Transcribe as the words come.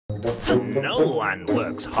No one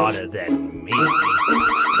works harder than me. I'll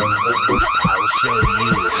show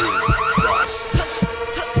you who's boss.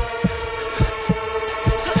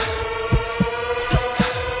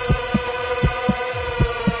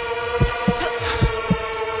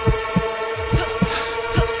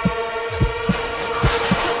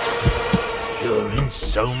 You're in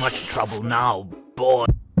so much trouble now, boy.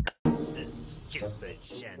 The stupid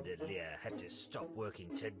chandelier had to stop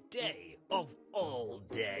working today, of all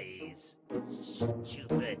days.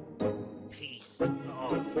 Stupid piece of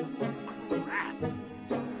crap. A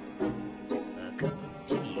cup of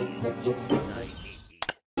tea is just what I need.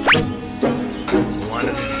 One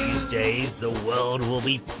of these days, the world will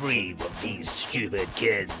be free of these stupid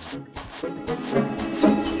kids.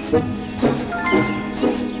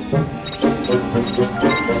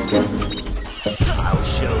 I'll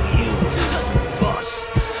show you who's boss.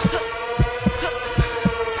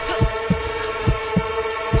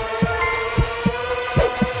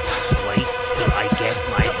 Wait till I get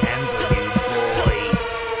my hands on you, boy.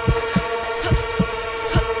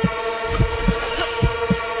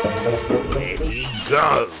 Ready,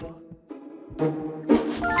 go!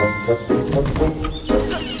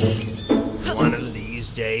 One of these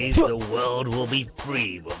days, the world will be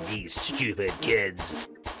free of these stupid kids.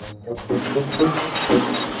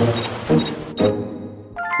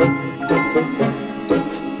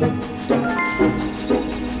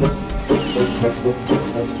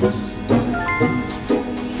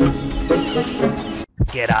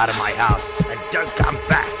 Get out of my house and don't come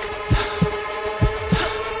back!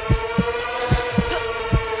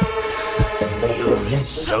 You're in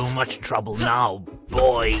so much trouble now,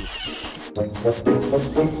 boy.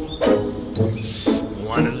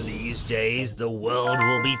 One of these days, the world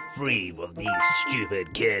will be free of these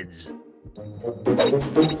stupid kids.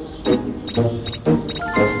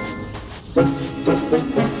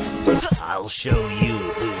 I'll show you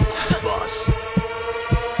who's boss.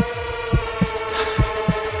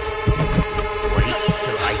 Wait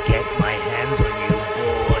till I get my hands on you,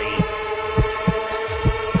 boy.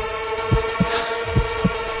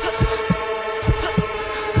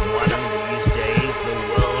 One of these days, the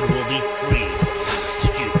world will be free of these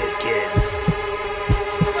stupid kids.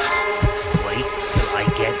 Wait till I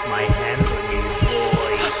get my hands on you,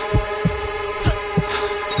 boy.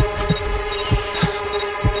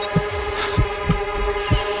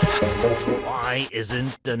 Why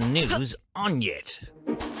isn't the news on yet?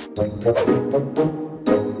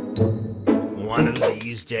 One of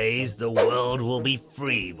these days, the world will be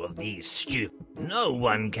free of these stupid. No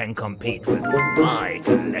one can compete with my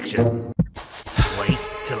collection. Wait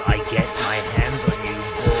till I get my hands on you,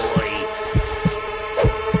 boy.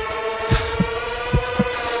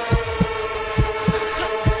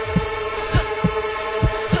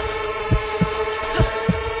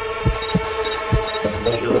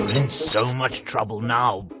 You're in so much trouble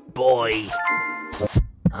now, boy.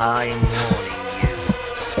 I'm warning you.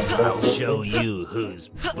 I'll show you who's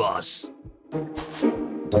boss.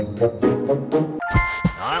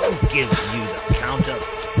 I'll give you the counter.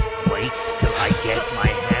 Wait till I get my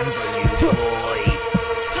hands on you, boy.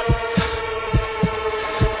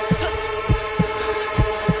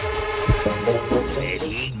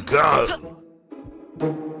 Ready, go!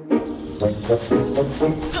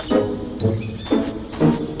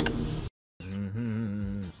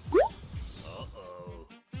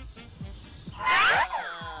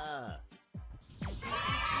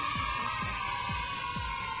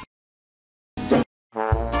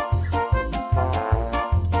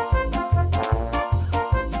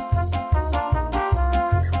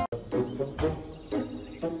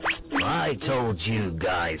 I told you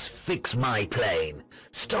guys, fix my plane.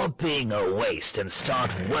 Stop being a waste and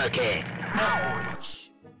start working.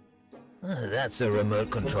 Ouch! That's a remote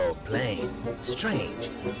control plane. Strange.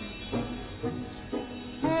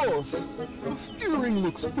 Boss, the steering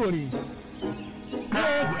looks funny.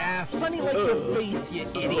 Yeah, funny like your face, you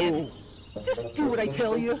idiot. Just do what I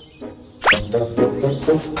tell you.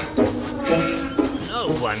 No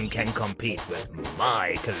one can compete with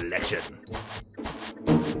my collection.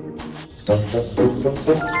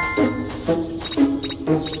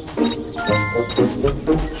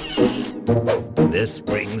 This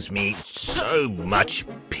brings me so much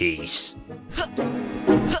peace.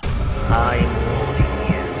 I'm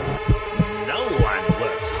warning you. No one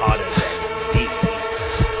works harder than me.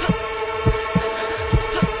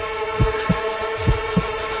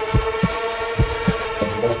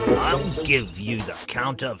 I'll give you the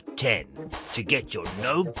count of 10 to get your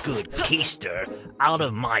no-good keister out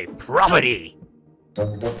of my property.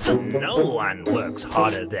 No one works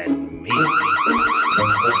harder than me.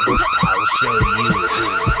 I'll show you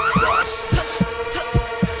who's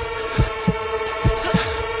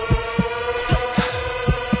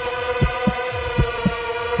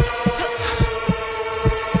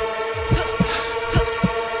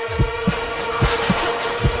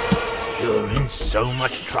so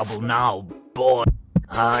much trouble now, boy.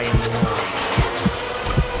 I am warning you.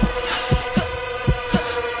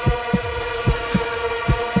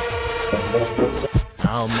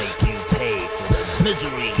 I'll make you pay for the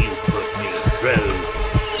misery you put me through.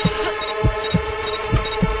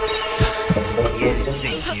 You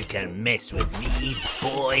think you can mess with me,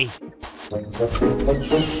 boy?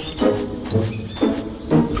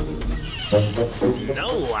 No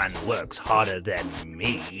one works harder than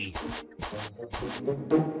me.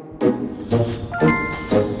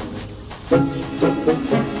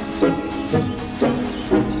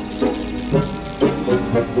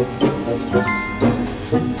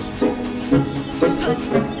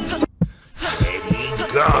 Ready,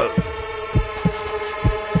 go!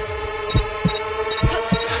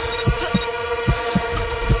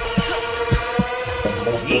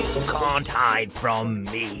 You can't hide from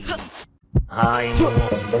me.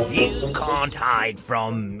 You can't hide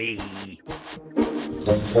from me.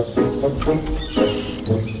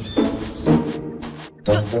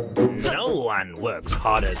 No one works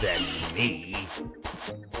harder than me.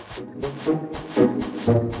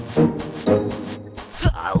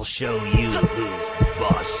 I'll show you who's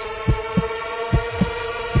boss.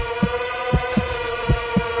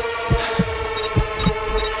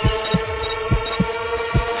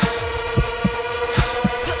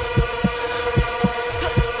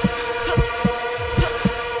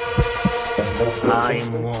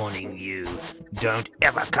 I'm warning you, don't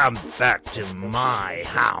ever come back to my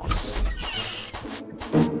house.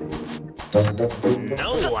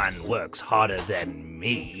 No one works harder than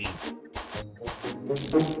me.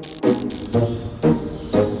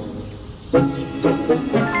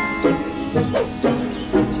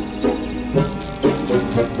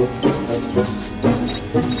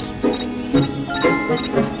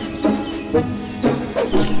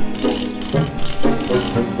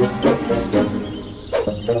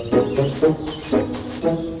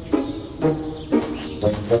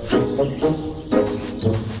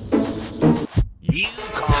 You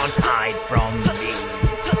can't hide from me.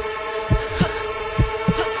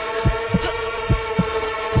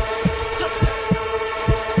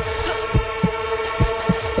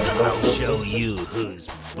 I'll show you who's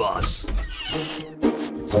boss.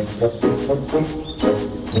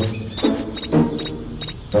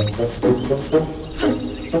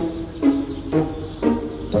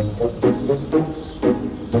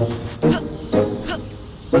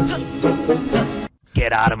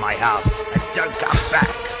 Get out of my house and don't come back.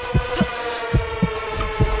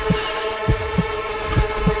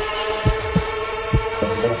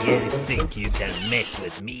 You think you can mess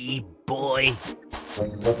with me, boy?